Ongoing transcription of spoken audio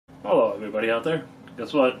Hello everybody out there.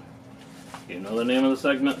 Guess what? You know the name of the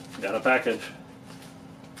segment. Got a package.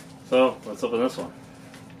 So, let's open this one.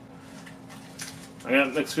 I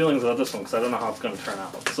got mixed feelings about this one because I don't know how it's going to turn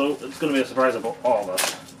out. So, it's going to be a surprise for all of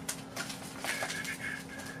us.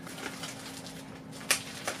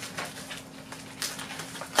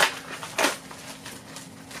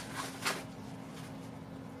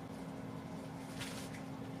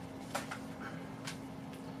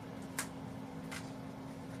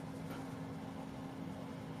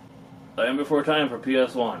 Land Before Time for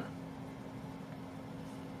PS1.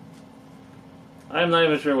 I'm not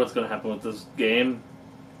even sure what's going to happen with this game.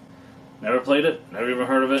 Never played it, never even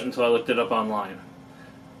heard of it until I looked it up online.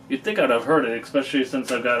 You'd think I'd have heard it, especially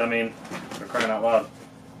since I've got, for crying out loud,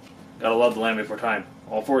 gotta love The Land Before Time.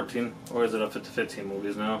 All 14, or is it up to 15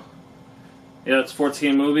 movies now? Yeah, it's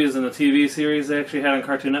 14 movies in the TV series they actually had on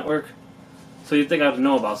Cartoon Network. So you'd think I'd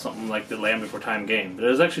know about something like the Land Before Time game. But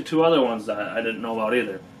there's actually two other ones that I didn't know about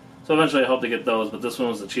either. So eventually I hope to get those, but this one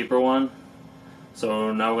was the cheaper one.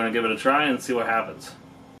 So now we're going to give it a try and see what happens.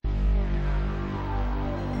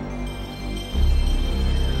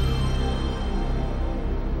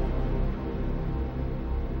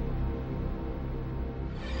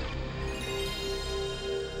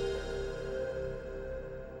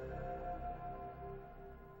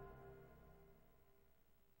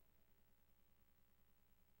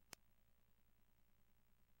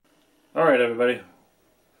 Alright everybody.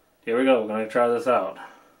 Here we go, we're going to try this out.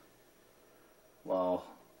 Wow.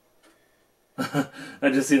 I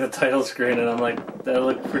just see the title screen and I'm like, that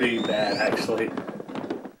looked pretty bad actually.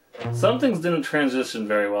 Some things didn't transition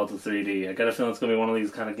very well to 3D. I got a feeling it's going to be one of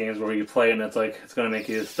these kind of games where you play and it's like, it's going to make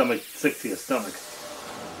your stomach sick to your stomach.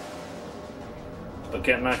 But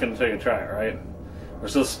not going to take a try, right? We're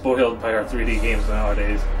so spoiled by our 3D games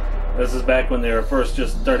nowadays. This is back when they were first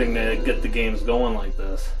just starting to get the games going like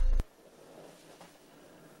this.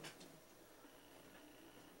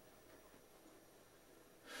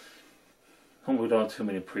 Hope we don't have too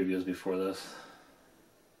many previews before this.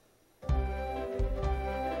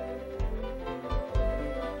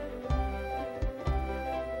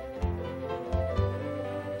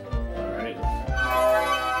 Alright.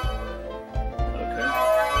 Okay.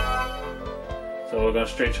 So we're going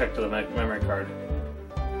to straight check to the memory card.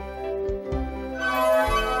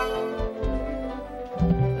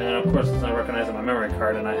 And of course it's not recognizing my memory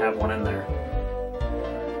card and I have one in there.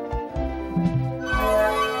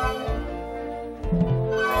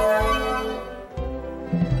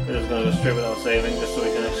 We're just going to go straight without saving just so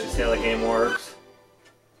we can actually see how the game works.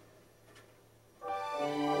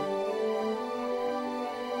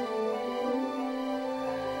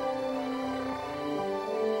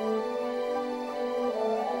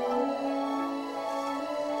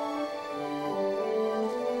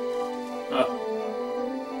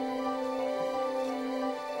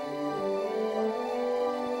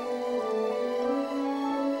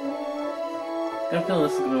 I feel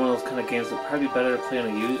this is going to be one of those kind of games that probably be better to play on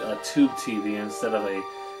a tube TV instead of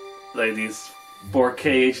these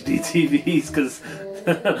 4K HD TVs, because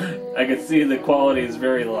I can see the quality is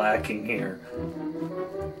very lacking here.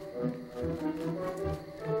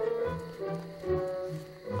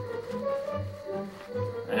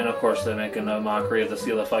 And of course they're making a mockery of the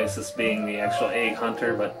Coelophysis being the actual egg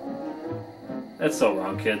hunter, but that's so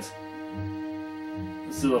wrong, kids.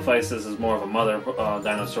 Coelophysis is more of a mother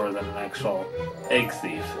dinosaur than an actual egg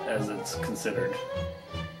thief, as it's considered.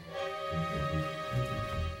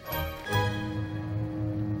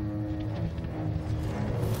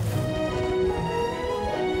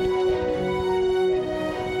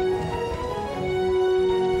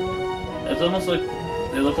 It's almost like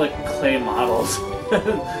they look like clay models.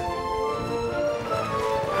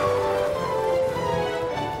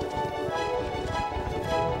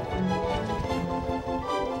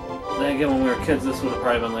 Again, when we were kids, this would have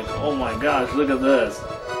probably been like, oh my gosh, look at this.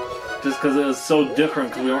 Just because it was so different,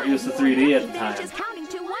 because we weren't used to 3D at the time. Just counting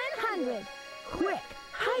to 100. Quick,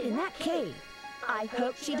 hide in that cave. I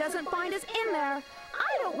hope she doesn't find us in there.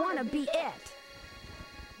 I don't want to be it.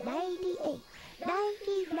 98,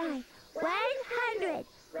 99, 100.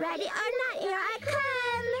 Ready or not, here I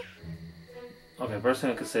come. Okay, first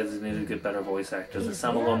thing I could say is they need to get better voice actors. They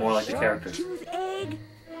sound a little more like the characters. Tooth egg?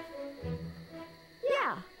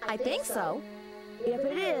 Yeah, I think so. If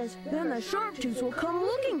it is, then the Sharptooths will come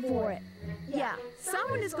looking for it. Yeah,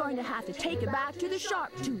 someone is going to have to take it back to the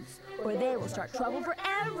Sharptooths, or they will start trouble for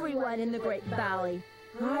everyone in the Great Valley.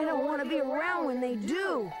 I don't want to be around when they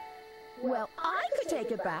do. Well, I could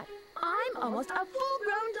take it back. I'm almost a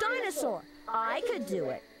full-grown dinosaur. I could do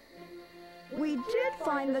it. We did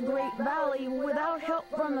find the Great Valley without help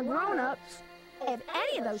from the grown-ups. If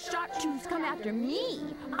any of those sharp tooths come after me,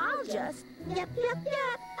 I'll just... Yup, yup,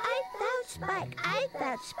 yup. I found Spike. I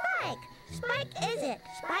found Spike. Spike is it.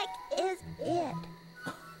 Spike is it.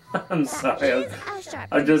 I'm That sorry. is a sharp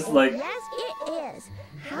I'm just tooth. like Yes, it is.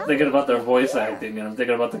 How thinking about their voice acting, and I'm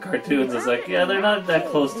thinking about the cartoons. It's like, yeah, they're not that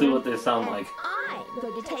close to what they sound like. I'm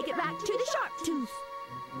going to take it back to the sharp tooth.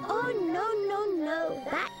 Oh, no, no, no.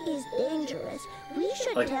 That is dangerous. We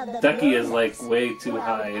should Like, tell the Ducky is like Blues. way too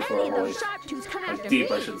high for Any a of those voice. sharp tooths come Like after deep,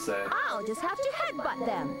 me, I should say. I'll just have to headbutt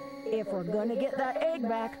them. If we're gonna get that egg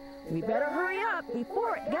back, we better hurry up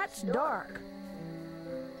before it gets dark.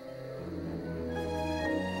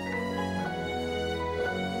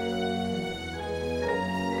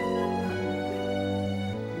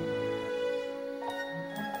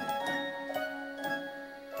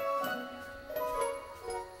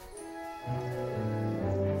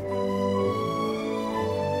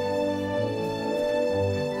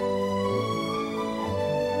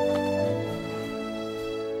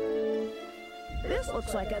 This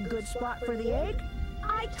looks like a good spot for the egg.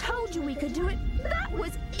 I told you we could do it. That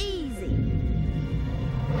was easy.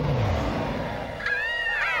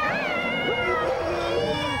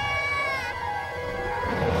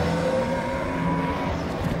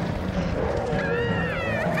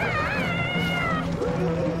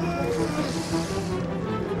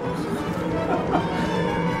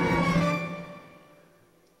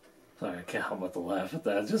 Sorry, I can't help but to laugh at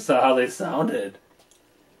that. Just how they sounded.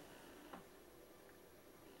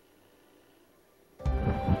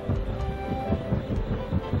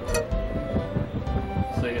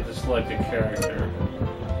 So you get to select a character.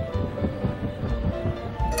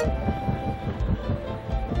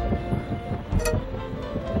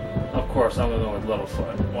 Of course, I'm gonna go with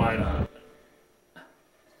Littlefoot. Why not?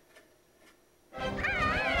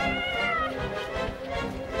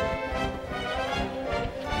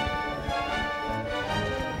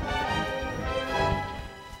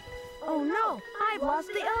 Oh no, I've lost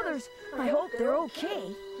the others. I hope they're okay.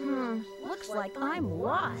 Looks like I'm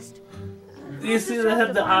lost. You see,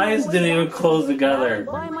 the eyes didn't even close together.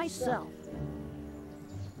 By myself.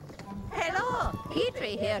 Hello,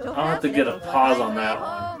 Petrie here to I'll have to get a pause on that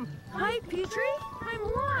one. Hi, Petrie. I'm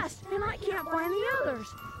lost, and I can't find the others.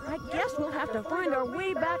 I guess we'll have to find our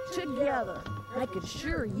way back together. I could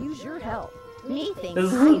sure use your help. Methinks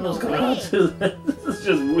This I is know what's going on way. too. This is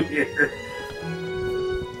just weird.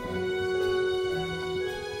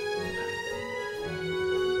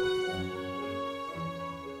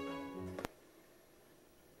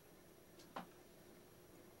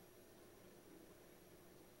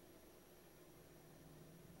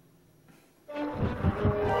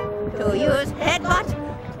 To use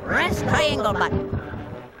headbutt, press triangle button.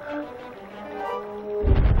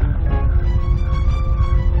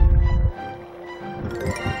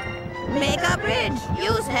 Make a bridge,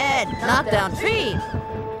 use head, knock down trees.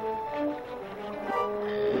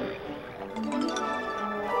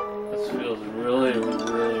 This feels really,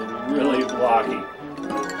 really, really blocky.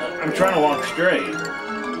 I'm trying to walk straight.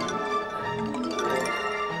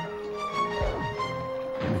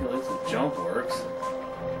 At least the jump works.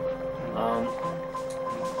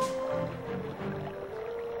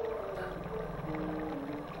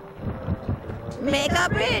 Make a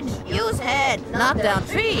bridge, use head, knock down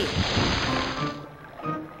tree.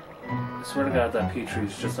 I swear to God, that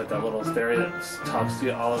Petrie's just like that little fairy that talks to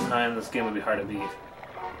you all the time. This game would be hard to beat.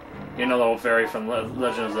 You know the little fairy from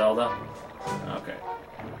Legend of Zelda? Okay.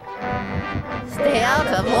 Stay out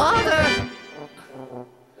of water.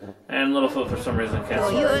 And Littlefoot for some reason can't To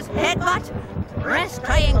swim. use headbutt, press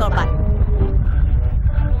triangle button.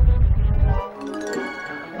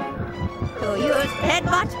 To use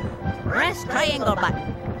headbutt, press triangle button.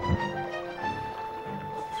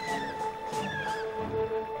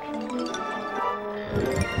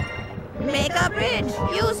 Make a bridge,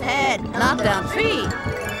 use head, knock down tree.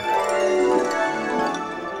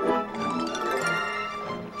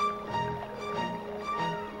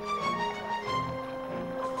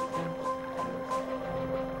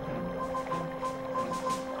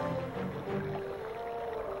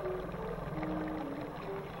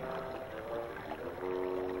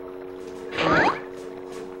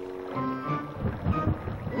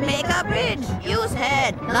 Make a bridge, use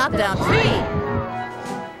head, knock down tree.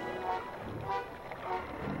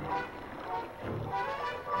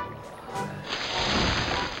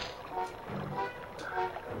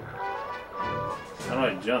 How do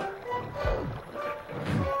I jump?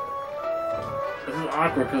 This is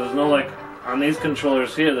awkward because there's no, like, on these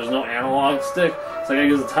controllers here, there's no analog stick. So I gotta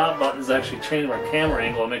use the top buttons to actually change my camera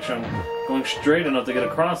angle and make sure I'm going straight enough to get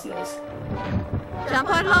across this. Jump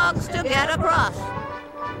on logs to get across.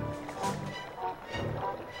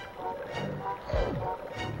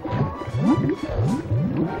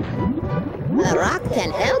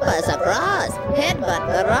 can help us across. Headbutt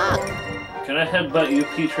the rock. Can I headbutt you,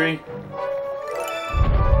 Petrie?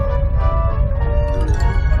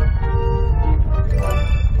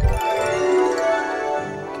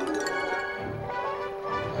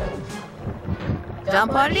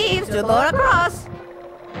 Jump on leaves to go across.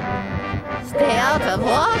 Stay out of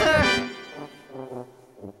water.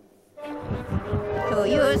 To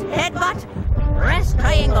use headbutt, press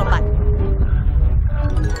triangle button.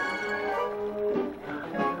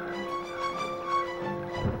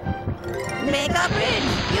 Make a bridge.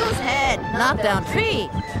 Use head. Knock down tree.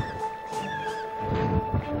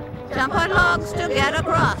 Jump on logs to get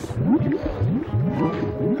across.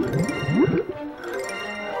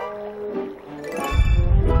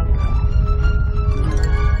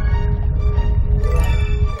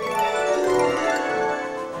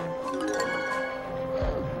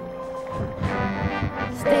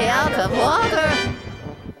 Stay out of water.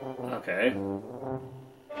 Okay.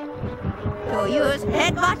 To use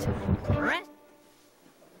headbutt, press.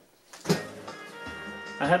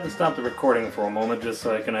 I had to stop the recording for a moment just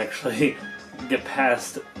so I can actually get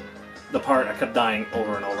past the part I kept dying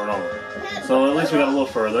over and over and over. So at least we got a little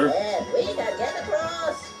further. We gotta get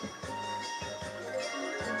across.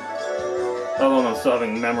 Although I'm still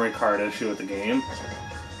having a memory card issue with the game.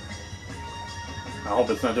 I hope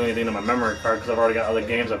it's not doing anything to my memory card because I've already got other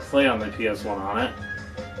games I play on the PS1 on it.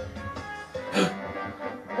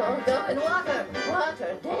 Don't go in water.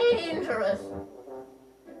 Water dangerous.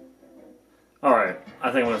 Alright,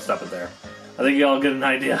 I think I'm gonna stop it there. I think y'all get an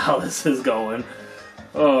idea how this is going.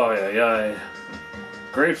 Oh, yeah.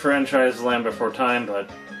 Great franchise, Land Before Time, but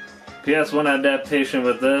PS1 adaptation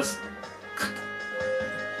with this.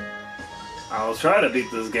 I'll try to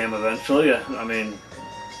beat this game eventually. I mean,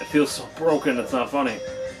 it feels so broken, it's not funny.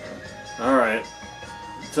 Alright.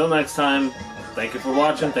 Until next time, thank you for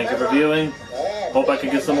watching, thank you for viewing. Hope I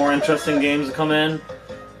can get some more interesting games to come in.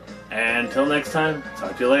 And until next time,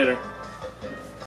 talk to you later.